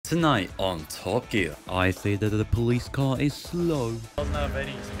Tonight on Top Gear, I say that the police car is slow. Doesn't have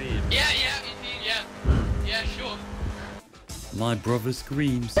any speed. Yeah, sure. My brother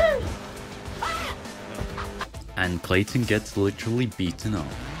screams. And Clayton gets literally beaten up.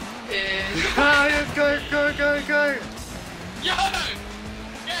 Go! Yo!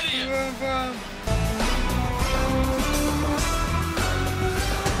 Get him!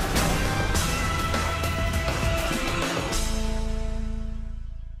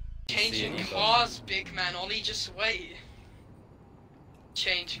 Changing cars, big man. Ollie, just wait.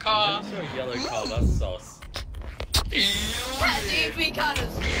 Change car. I saw a yellow car, that's sauce. Dude, we kind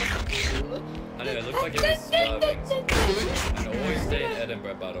of. I know, it looked like it was swerving. And always stay in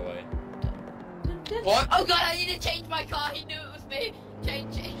Edinburgh, by the way. What? Oh god, I need to change my car. He knew it was me.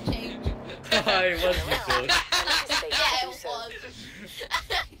 Change. Hi, what's the Yeah, it was.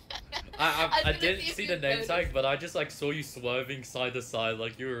 I didn't see the name tag, but I just like saw you swerving side to side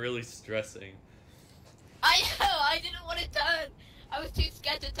like you were really stressing. I know, I didn't want to turn. I was too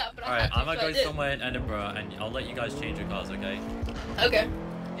scared to turn, but I had Alright, to. I'm gonna go somewhere in Edinburgh and I'll let you guys change your cars, okay? Okay.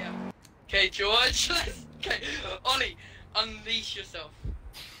 Yeah. Okay, George. Okay, Ollie, unleash yourself.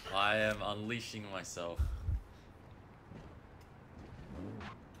 I am unleashing myself.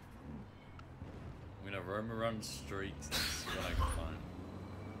 I'm gonna roam around the streets and see what I can find.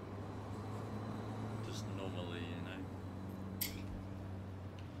 Just normally, you know.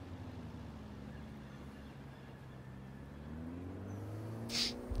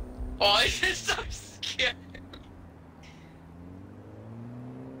 Oh, this is so scary.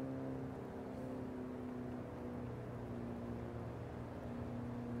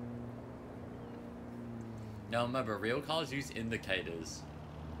 Now remember, real cars use indicators.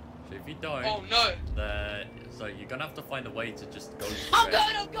 So if you don't, Oh no. so you're gonna have to find a way to just go straight.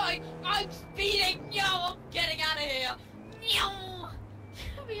 I'm going! I'm speeding! Yo, I'm getting out of here! Yo!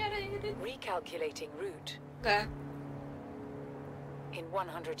 Recalculating route. Okay. In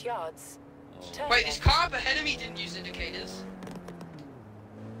 100 yards. Oh. Wait, this car up ahead of me didn't use indicators.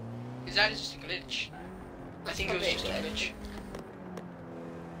 Is that just a glitch? I think it was just a glitch.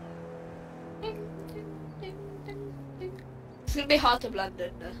 It's gonna be hard to blend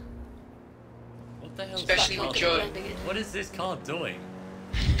in. What the hell is Especially this with car Joe. doing? What is this car doing?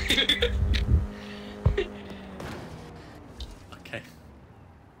 Okay.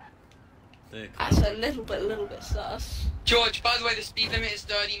 That's a little bit sus. George, by the way, the speed limit is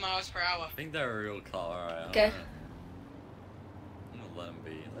 30 miles per hour. I think they're a real car, alright. Okay. I'm gonna let them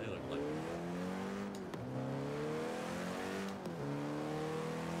be. They look like.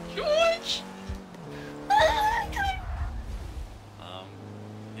 George!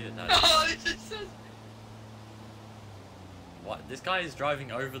 Yeah, that. Oh, this is so... What? This guy is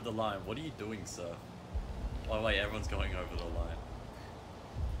driving over the line. What are you doing, sir? Oh wait, everyone's going over the line.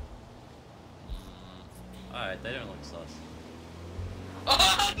 Alright, they don't look sus.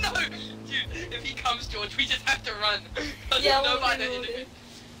 Oh no! Dude, if he comes, George, we just have to run. Yeah, no we'll by do, the we'll indicator. do.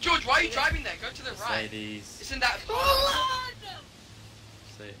 George, why are you driving there? Go to the right. Mercedes. Isn't that...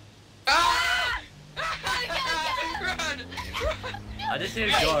 See. Ah! Run! I just hear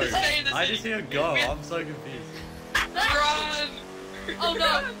We have go. to stay in the I city. just hear go. I'm so confused. Run! Oh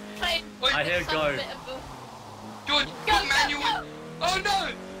no! Play. Wait, I hear go. George, Go, put manual... go. Oh no!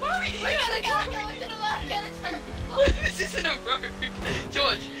 Why? We gotta go to the market. This isn't a road.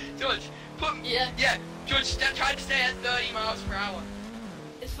 George, put... Yeah. George, try to stay at 30 miles per hour.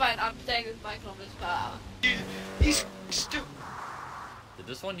 It's fine. I'm staying with my kilometers per hour. Dude, he's still... Did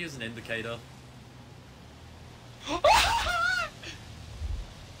this one use an indicator?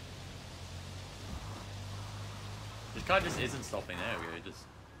 This guy just isn't stopping. There we go. Just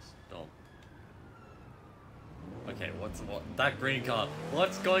stop. Okay, what? That green car.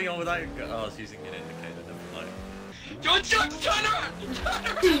 What's going on with that? Oh, it's using an indicator. Never mind. George, turn around! Turn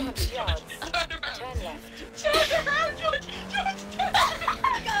around! Yards. Turn around! Turn left. Turn around, George! Turn around!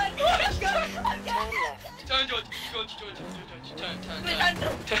 Turn left. Turn, George!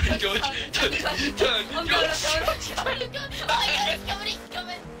 Turn, George! I'm going. He's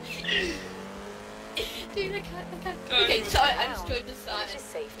coming. Dude, I can't. Okay, so I just joined the It side. is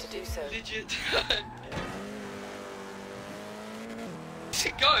safe to do so. Legit turn!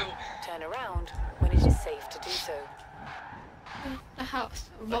 Go! Turn around when it is safe to do so. A house.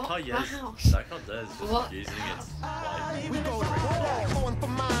 That What? car, A yes. house. That car there is just What? using its light. We go to war, going for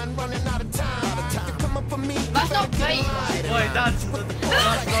mine, running out of time. You come up for me, That's not great. Wait, that's not an indicator.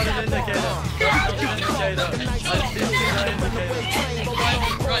 That's not an indicator. I didn't see that indicator.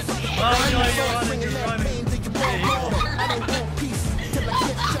 Run! Oh no, you're running. I don't want peace till I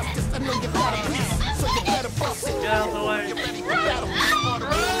get justice. I know you got a piece, so you better bust it. Get out of the way. You ready for battle?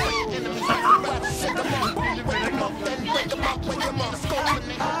 Run!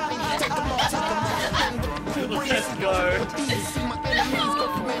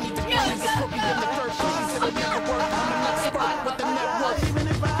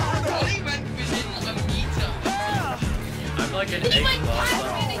 like an He egg went past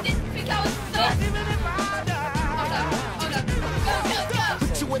pasta. me and he didn't think I was stuck. Hold up. Go.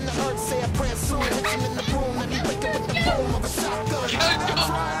 Put you in the earth, say a prayer soon. Hit him in the room, and he wake up with the boom of a shotgun. I'm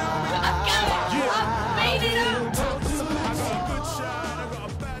going. I made it up.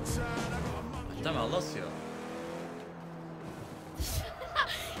 Damn, I lost you.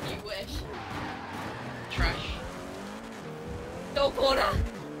 You wish. Trash. No corner.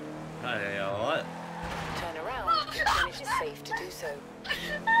 Hey, what? Turn around when it is safe to do so.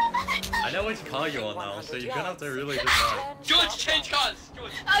 I know which car you're on now, so you're gonna have to really decide. George, change cars!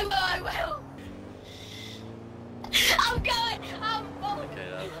 George! I will. I'm going. I'm going. Okay,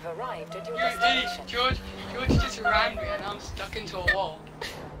 You have arrived at your Hey, destination. George just rammed me and I'm stuck into a wall.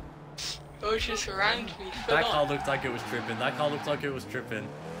 George just rammed me. that car looked like it was tripping. That car looked like it was tripping.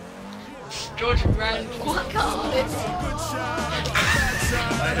 George rammed me. What car?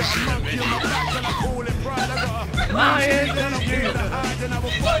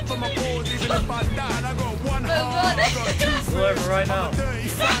 Pull over right now.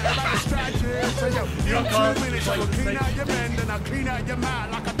 Your car is like the same.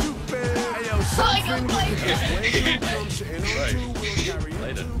 I got Right.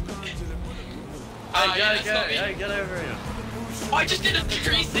 Later. Yeah, Hey, that's not me. get over here. I just did a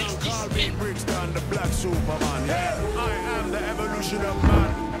 360 spin. Bricks down the black Superman. Yeah, I am the evolution of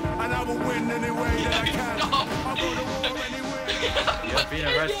man, and I will win any way that I can. Stop. I'll go to war anywhere. You're being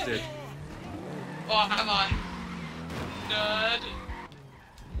arrested. Oh, am I? Nerd.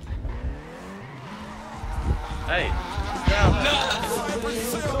 Hey, down.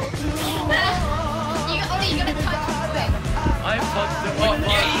 You gotta touch me. I'm touched it. Oh,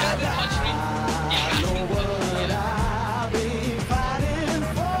 yeah, you have to touch me.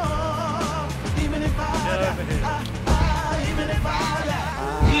 Get over here.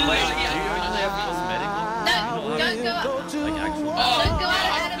 Wait, do you usually have cosmetic? No, don't go out. Like actual. Don't go out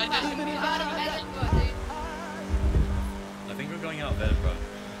I of didn't- Edinburgh, dude. I think we're going out of Edinburgh.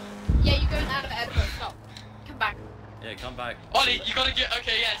 Yeah, you're going out of Edinburgh. Stop. Come back. Yeah, come back. Ollie, you gotta get.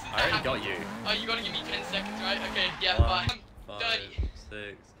 Okay, yes. I already got you. Oh, you gotta give me 10 seconds, right? Okay, yeah, 1, bye. 5, 30.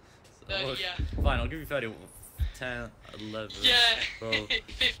 6. 30, Look, yeah. Fine, I'll give you 30. 10, 11, Yeah. 12,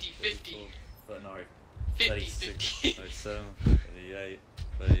 50, 50. but no. 50, 36, 50. 37, 38,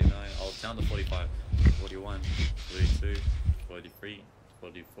 39. I'll count to 45. 41, 42, 43,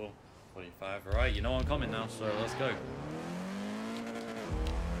 44, 45. Alright, you know I'm coming now, so let's go.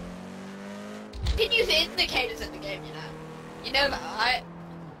 You can use indicators in the game, you know. You know that, right?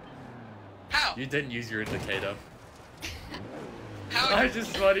 How? You didn't use your indicator. How? I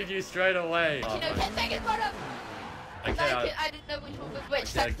just spotted you straight away. You know, 10 seconds, hold up. Okay, I didn't know which one was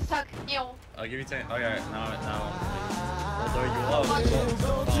which. Okay. Suck, you know. I'll give you 10. Okay, now. Although you are faster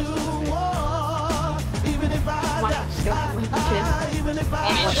than me.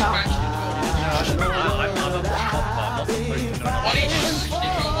 Ollie just crashed into a wall. I'm a pop. I'm not supposed to know. Ollie just into a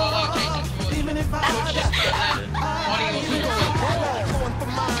wall while chasing towards me. George just got there. Ollie also Going for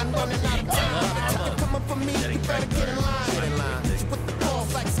mine, running out of time. Coming for me, you better get in line. With the balls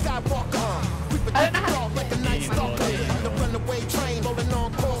like Skywalker. Creeping I don't know through the how dark like a night stalker. The runaway train rolling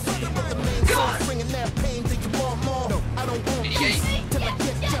on course. With the main source bringing that pain. Do you want more? No, I don't want peace. Till I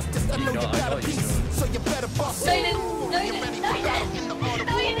get justice, I know you got a piece. So you better bust. No, you didn't. No, you didn't. No, you didn't. In the auto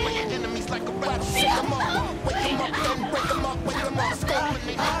war, where your enemies like a rattle. Shake them up, wake them up, then break them up, wake them up. Scope and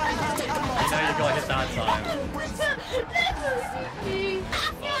they take them You know you got hit that time.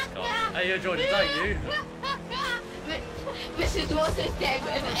 That's God. Hey, yo, George, is that you? This is what's his name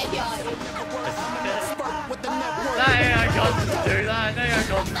with AI. with the network. That ain't how guns do that. They ain't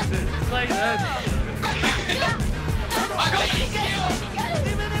guns do. Play them.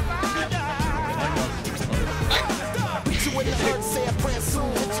 Beat you in the earth, say a prayer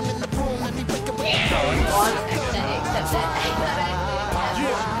soon. Hit you in the room, let me wake up with the Except that.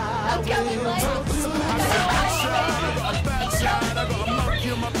 I'm coming later.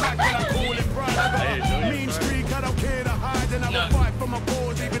 mean streak, I don't care to hide, and I will fight for my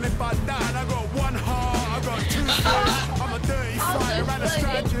cause, even if I die. I got one heart, I got two fists. I'm a dirty fighter and a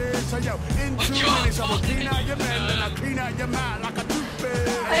strategist. So yo, in 2 minutes I will clean out your men, then I clean out your man like a toothpick.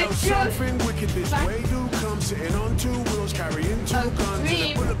 Hey, yo, something wicked this way do come, sitting on 2 wheels, carrying 2 guns,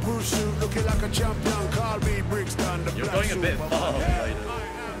 in a bulletproof suit, looking like a champion. Carl B. Bricks down the You're black going a bit Superman. far later.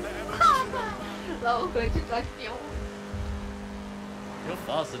 Well, we're going to like you. You're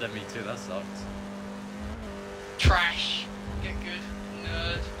faster than me too. That sucks. Trash. Get good.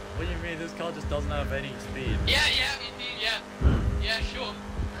 Nerd. What do you mean? This car just doesn't have any speed. Yeah, indeed, yeah. Yeah, sure.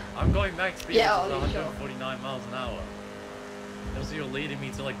 I'm going max speed, Yeah, which is sure. 149 miles an hour. Also, you're leading me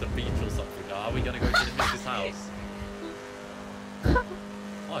to like the beach or something. Are we gonna go to the missus house? Oh,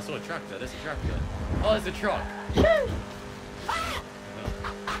 I saw a tractor. There's a tractor. Oh, there's a truck.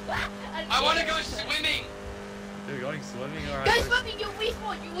 I want to go swimming. You're going swimming, alright? Go swimming, you'll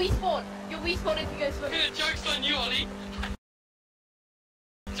respawn, you respawn. You'll respawn if you go swimming. Joke's on you, Ollie.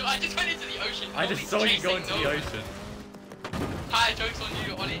 So I just went into the ocean. I just saw you go into the ocean. Hi, joke's on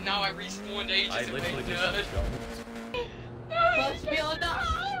you, Ollie. Now I respawned ages I ago, literally nerd. just jumped. Must be on the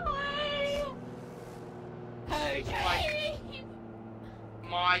highway. Okay.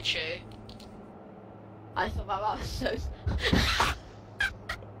 My chair. I thought that was so...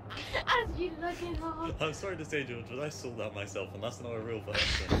 As you look it up. I'm sorry to say, George, but I saw that myself, and that's not a real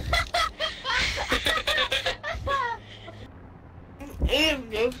person.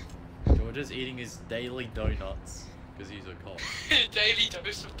 George is eating his daily donuts because he's a cop. Daily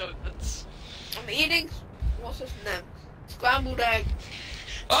dose of donuts. I'm eating... What's his name? Scrambled egg.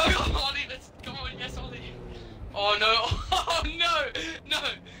 Oh, Ollie, let's come on, yes, Ollie. Oh no! Oh no! No!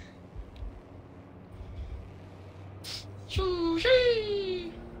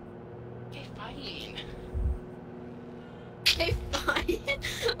 Sushi. Okay, fine. Okay, fine.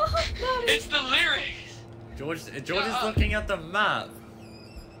 Oh, no. It's the lyrics. George is looking at the map.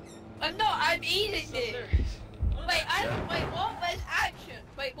 I'm not, I'm eating It's the it. lyrics. Wait, wait, what? Where's action?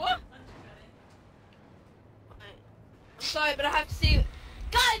 Wait, what? I'm sorry, but I have to see.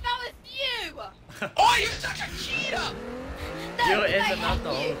 Guys, that was you! Oh, you're such a cheater! No, You were in I the map hate the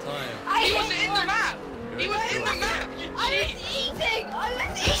you. whole time. I He hate wasn't in the you. map! He was in the map! You I was cheat! eating! I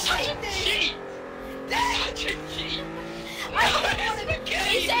was You're such a eating! cheat! Such a cheat! I No, didn't it's wanna- the game!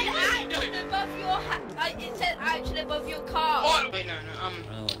 It said action above your it said action above your car. Oh, wait, no,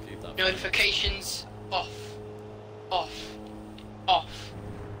 I'll keep that. notifications off. Off. Off.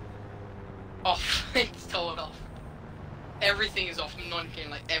 Off. It's told off. Everything is off. I'm not kidding,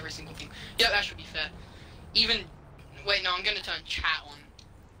 like every single thing. Yeah, that should be fair. Even, wait, no, I'm gonna turn chat on.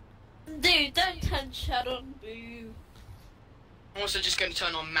 Dude, don't turn chat on, boo. I'm also just gonna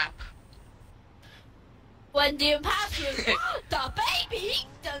turn on map. When the password the baby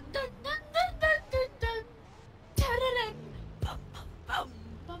dun dun dun dun dun dun dun dun dun dun bum bum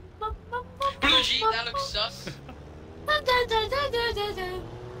bum bum bum bum Blue Jeep, that looks sus. Is dun dun dun dun dun dun dun.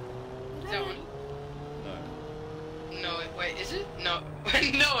 that one? No. No, wait, is it? No.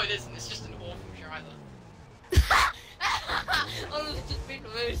 No, it isn't. It's just an awful driver. I've just been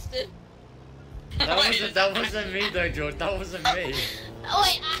roasted. That wasn't me though, George. That wasn't me. Oh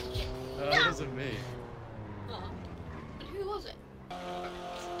wait, action. That wasn't me. Oh. Who was it?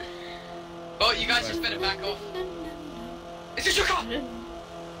 Oh, you guys just better back off. Is this your car?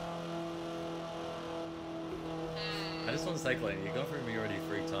 I just want to say, Clayton, you've gone through me already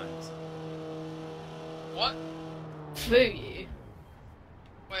 3 times. What? Through you.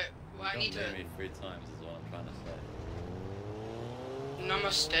 Wait, well, I You've need gone to... through me 3 times is what I'm trying to say.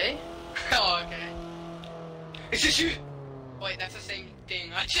 Namaste? Oh, okay. Is this you? Wait, that's the same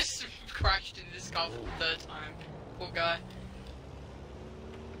thing. I just crashed into this car for the 3rd time. Poor guy.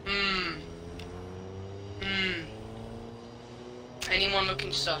 Anyone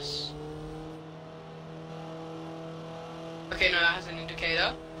looking sus? Okay, no, that has an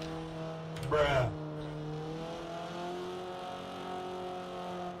indicator. Bruh.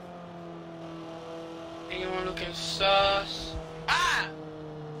 Anyone looking sus? Ah!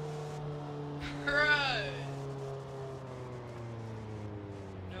 Bro!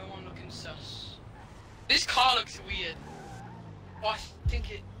 No one looking sus. This car looks weird. Oh, I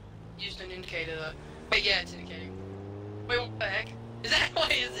think it used an indicator though. Wait, yeah, it's indicating. Wait, what the heck? Is that,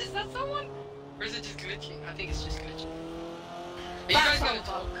 wait, is that someone? Or is it just glitching? I think it's just glitching. Are you guys gonna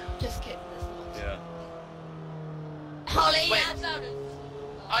talk? Just kidding, this Yeah. Holly, Wait. that's out of...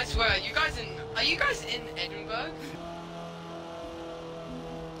 I swear, are you guys in Edinburgh?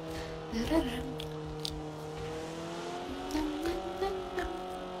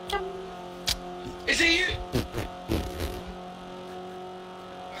 Is it you? Okay,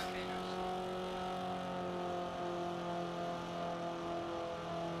 nice.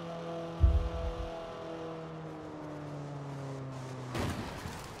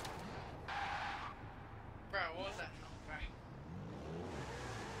 Bro, what was that?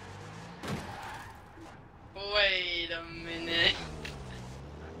 Bro. Wait a minute.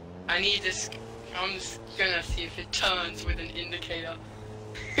 I need this. I'm just gonna see if it turns with an indicator.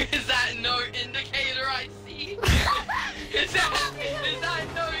 Is that no indicator I see? Is that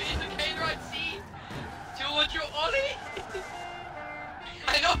no indicator I see? George, you're Ollie?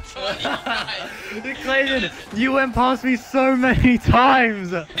 I know it's Ollie, guys. Clayton, you went past me so many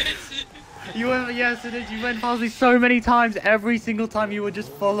times. You went, yes, it is. You went past me so many times. Every single time you were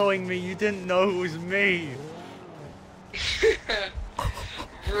just following me. You didn't know it was me.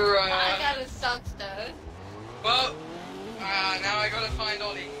 Bruh. That kind of sucks though. Well, now I gotta find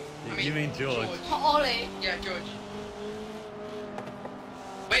Ollie. You mean George? Ollie. Yeah, George.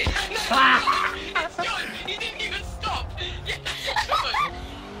 Wait, it's George! He didn't even stop! Yeah, it's George!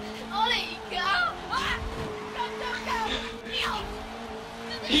 Ollie, go! Ah!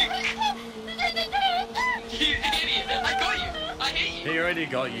 You idiot! I got you! I hit you! He already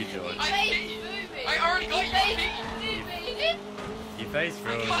got you, George. I hit you! I already got you! I hit you! You faced I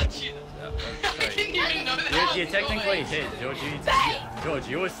through. got you! Yeah, I that's didn't great. even know that. You technically hit, George. You need to, George,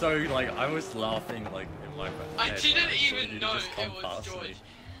 you were so like I was laughing like in my head. I didn't like, even you know just come it was past George. me.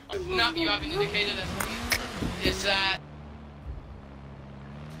 No, you have an indicator that is that.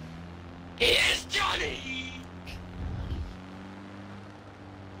 Here's Johnny!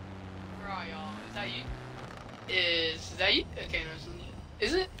 Where are y'all? Is that you? Is that you? Okay, no, it's not you.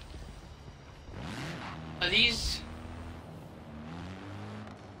 Is it? Are these?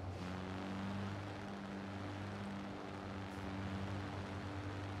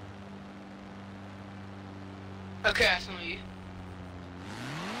 Okay, that's not you.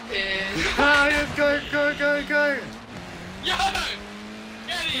 Is... Ah, yes, go, go, go, go! Yo!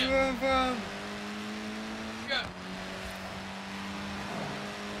 Get him! Go!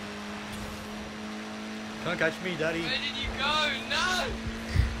 Can't catch me, Daddy. Where did you go? No!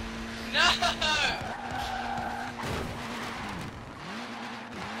 No! No!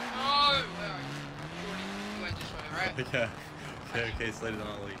 Where are you? Jordy, you went this way, right? Yeah. Okay, okay, slow down,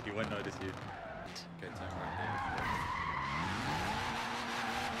 Ollie. He won't notice you. Okay, turn right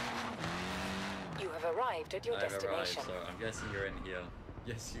You have arrived at your there. I've arrived, destination. so I'm guessing you're in here.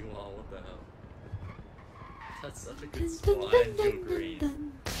 Yes, you are. What the hell? That's such a good spot. And you're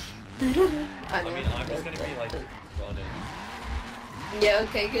green. I mean, I'm just gonna be like running. Yeah,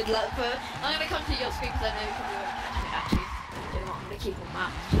 okay, good luck, but I'm gonna come to your screen because I know you probably won't catch me. Actually, you know what, I'm gonna keep on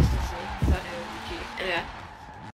maps just to see, because I know you cheat. Yeah.